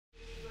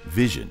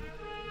Vision,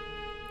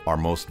 our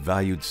most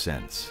valued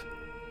sense.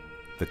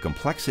 The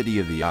complexity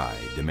of the eye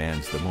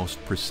demands the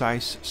most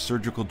precise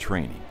surgical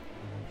training.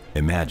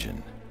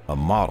 Imagine a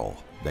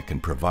model that can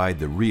provide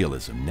the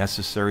realism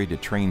necessary to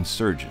train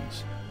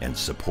surgeons and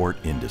support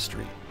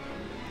industry.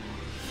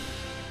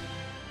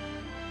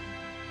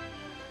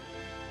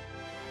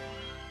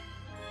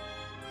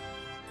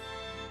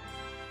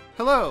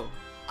 Hello,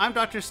 I'm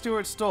Dr.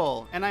 Stuart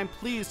Stoll, and I'm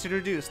pleased to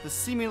introduce the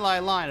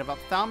SimulEYE line of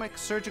ophthalmic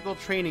surgical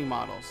training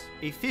models,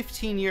 a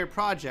 15-year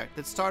project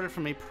that started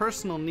from a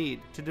personal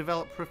need to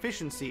develop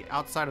proficiency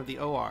outside of the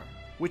OR,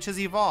 which has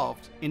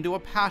evolved into a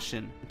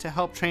passion to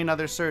help train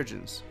other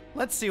surgeons.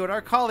 Let's see what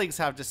our colleagues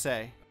have to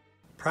say.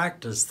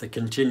 Practice the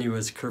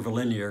continuous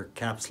curvilinear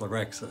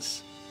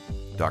Capsulorhexis.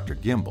 Dr.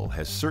 Gimbel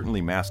has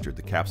certainly mastered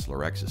the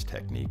Capsulorhexis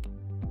technique.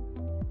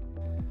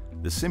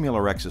 The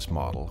SimulEYE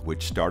model,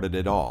 which started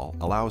it all,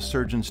 allows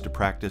surgeons to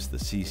practice the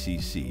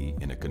CCC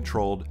in a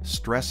controlled,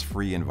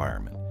 stress-free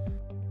environment.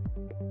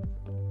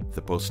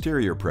 The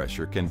posterior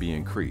pressure can be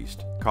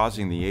increased,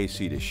 causing the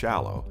AC to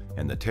shallow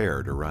and the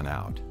tear to run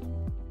out.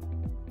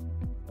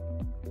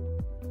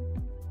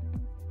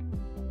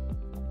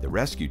 The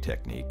rescue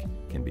technique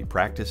can be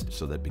practiced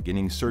so that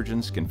beginning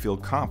surgeons can feel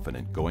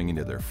confident going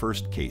into their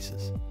first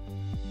cases.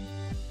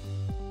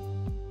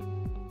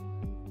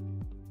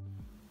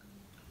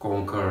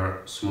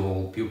 Conquer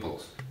small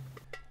pupils.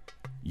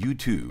 You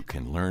too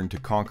can learn to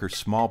conquer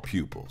small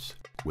pupils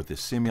with the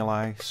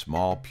SimulEYE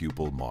small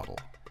pupil model.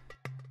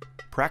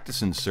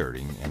 Practice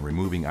inserting and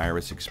removing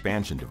iris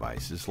expansion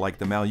devices like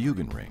the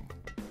Malyugin ring.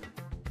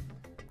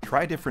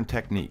 Try different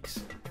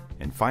techniques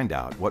and find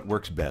out what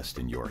works best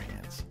in your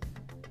hands.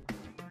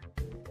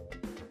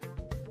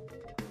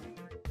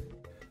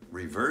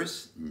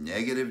 Reverse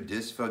negative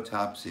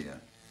dysphotopsia.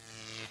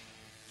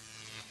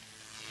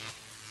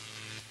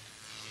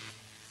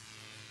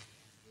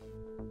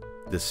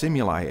 The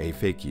SimulEYE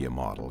aphakia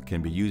model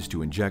can be used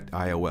to inject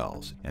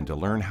IOLs and to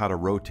learn how to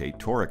rotate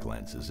toric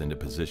lenses into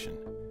position.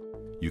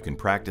 You can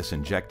practice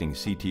injecting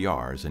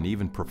CTRs and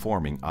even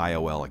performing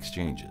IOL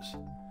exchanges.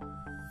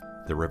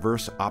 The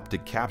reverse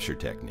optic capture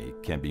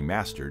technique can be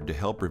mastered to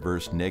help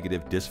reverse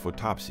negative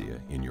dysphotopsia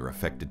in your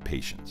affected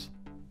patients.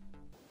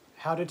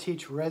 How to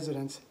teach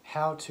residents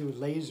how to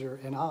laser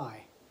an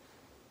eye.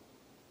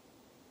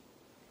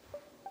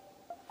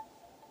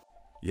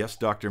 Yes,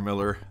 Dr.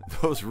 Miller,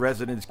 those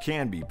residents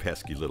can be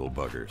pesky little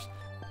buggers.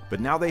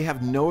 But now they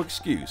have no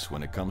excuse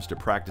when it comes to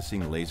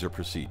practicing laser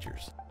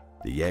procedures.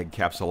 The YEG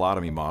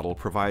capsulotomy model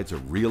provides a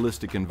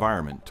realistic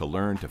environment to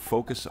learn to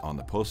focus on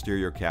the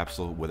posterior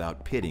capsule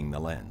without pitting the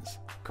lens.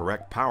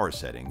 Correct power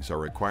settings are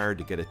required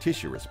to get a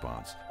tissue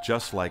response,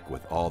 just like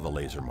with all the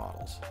laser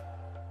models.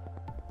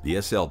 The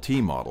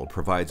SLT model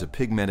provides a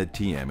pigmented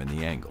TM in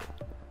the angle.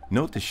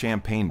 Note the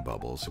champagne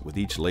bubbles with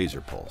each laser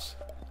pulse.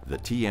 The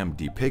TM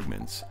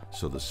depigments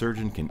so the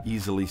surgeon can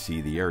easily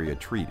see the area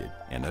treated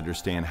and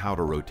understand how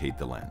to rotate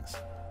the lens.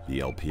 The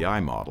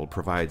LPI model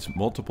provides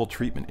multiple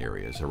treatment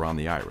areas around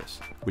the iris,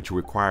 which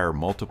require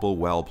multiple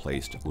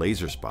well-placed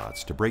laser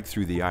spots to break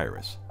through the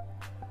iris.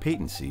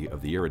 Patency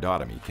of the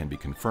iridotomy can be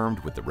confirmed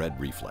with the red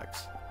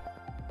reflex.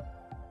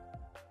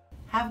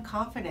 Have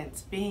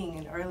confidence being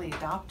an early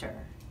adopter.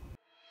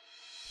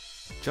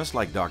 Just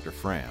like Dr.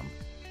 Fram,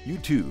 you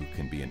too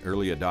can be an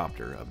early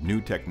adopter of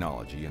new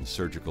technology and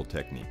surgical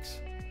techniques.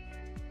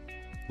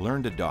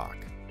 Learn to dock,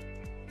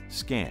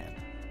 scan,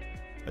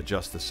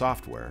 adjust the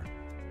software,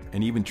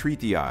 and even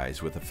treat the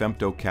eyes with the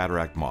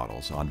femtocataract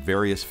models on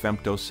various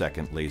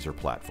femtosecond laser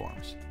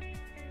platforms.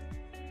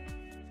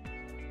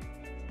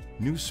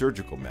 New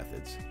surgical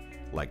methods,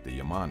 like the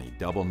Yamane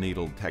double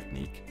needle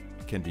technique,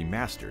 can be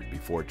mastered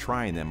before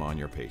trying them on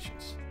your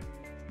patients.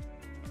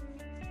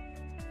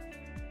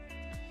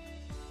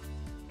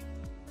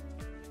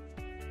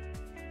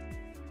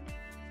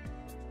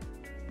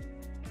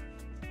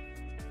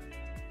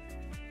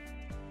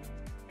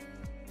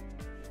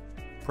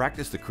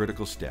 Practice the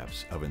critical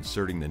steps of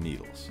inserting the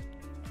needles.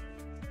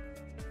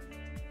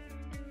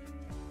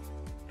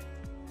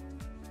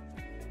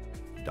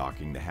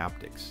 Docking the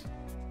haptics.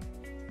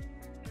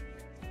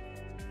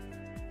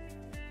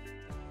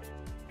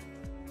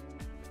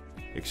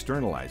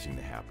 Externalizing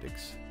the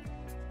haptics.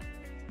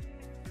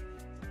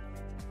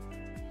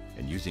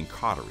 And using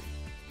cautery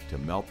to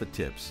melt the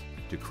tips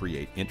to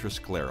create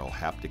intrascleral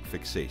haptic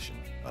fixation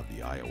of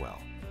the IOL.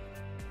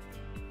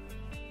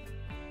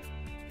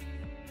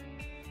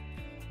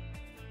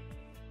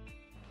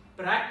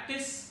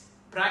 Practice,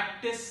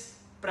 practice,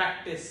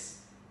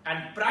 practice,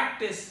 and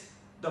practice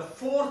the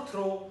 4th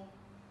row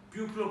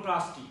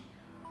pupiloplasty.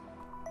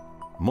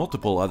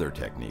 Multiple other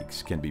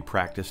techniques can be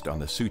practiced on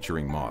the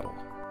suturing model,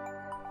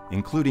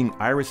 including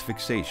iris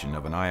fixation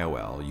of an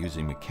IOL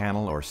using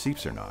mechanal or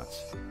Siepser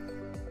knots,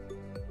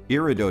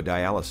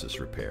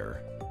 iridodialysis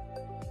repair,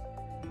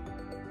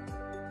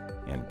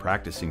 and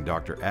practicing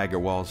Dr.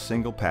 Agarwal's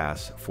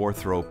single-pass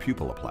 4th row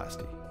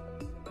pupiloplasty.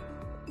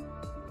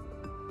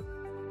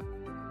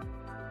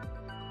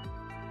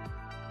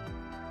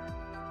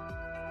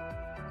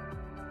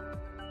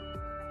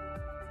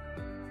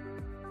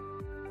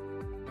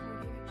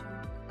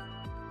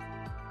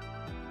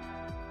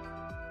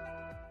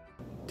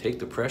 take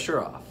the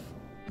pressure off.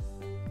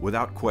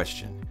 Without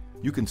question,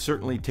 you can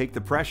certainly take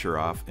the pressure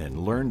off and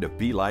learn to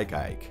be like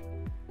Ike.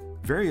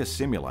 Various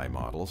SimulEYE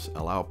models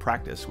allow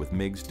practice with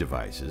MIGS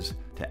devices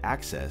to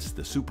access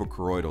the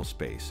suprachoroidal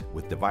space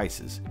with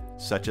devices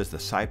such as the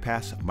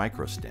CyPass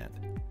microstent.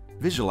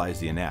 Visualize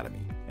the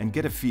anatomy and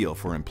get a feel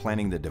for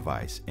implanting the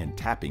device and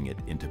tapping it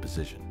into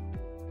position.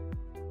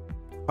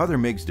 Other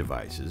MIGS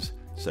devices,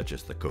 such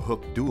as the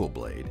Cahook dual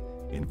blade,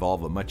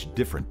 involve a much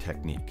different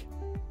technique.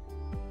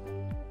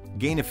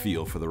 Gain a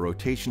feel for the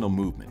rotational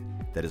movement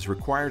that is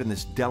required in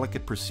this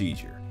delicate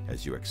procedure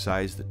as you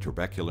excise the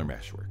trabecular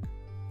meshwork.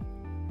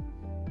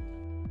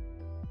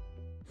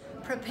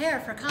 Prepare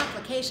for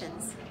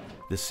complications.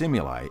 The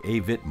SimulEYE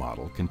AVIT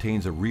model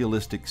contains a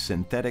realistic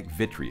synthetic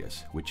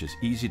vitreous which is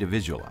easy to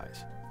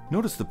visualize.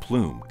 Notice the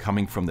plume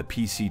coming from the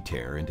PC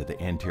tear into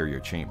the anterior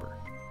chamber.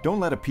 Don't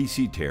let a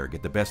PC tear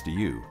get the best of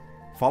you.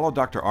 Follow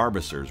Dr.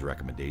 Arbisser's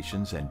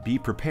recommendations and be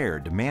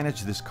prepared to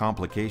manage this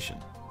complication.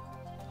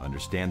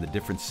 Understand the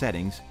different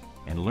settings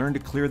and learn to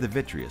clear the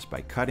vitreous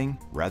by cutting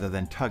rather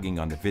than tugging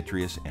on the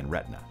vitreous and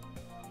retina.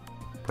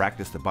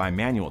 Practice the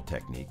bimanual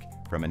technique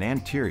from an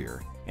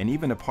anterior and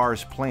even a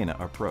pars plana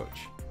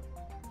approach.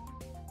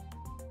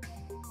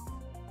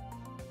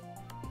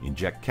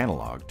 Inject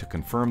Kenalog to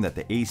confirm that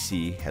the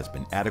AC has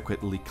been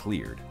adequately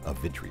cleared of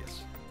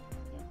vitreous.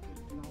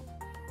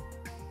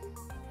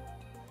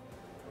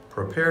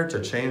 Prepare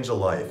to change a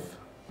life.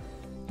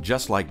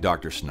 Just like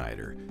Dr.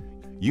 Snyder,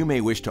 you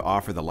may wish to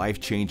offer the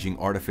life-changing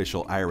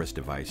artificial iris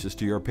devices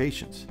to your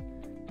patients.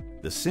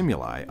 The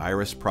SimulEYE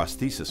iris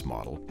prosthesis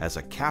model has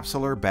a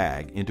capsular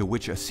bag into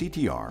which a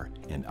CTR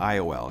and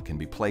IOL can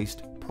be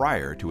placed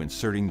prior to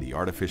inserting the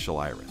artificial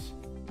iris.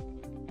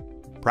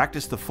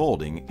 Practice the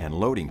folding and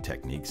loading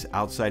techniques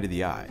outside of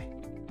the eye.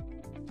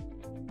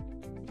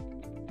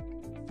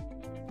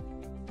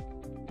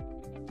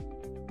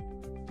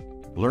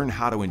 Learn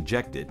how to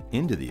inject it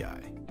into the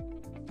eye.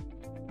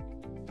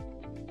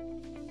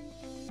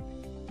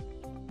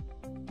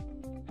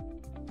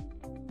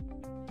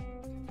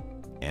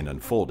 And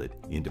unfold it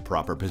into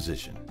proper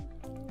position.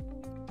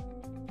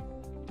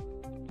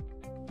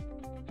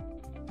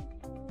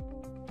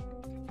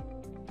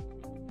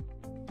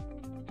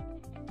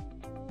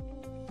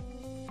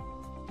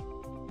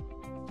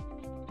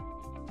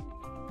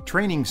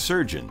 Training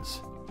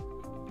surgeons,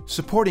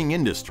 supporting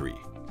industry,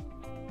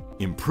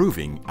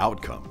 improving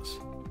outcomes.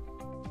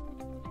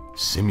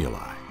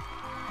 SimulEYE.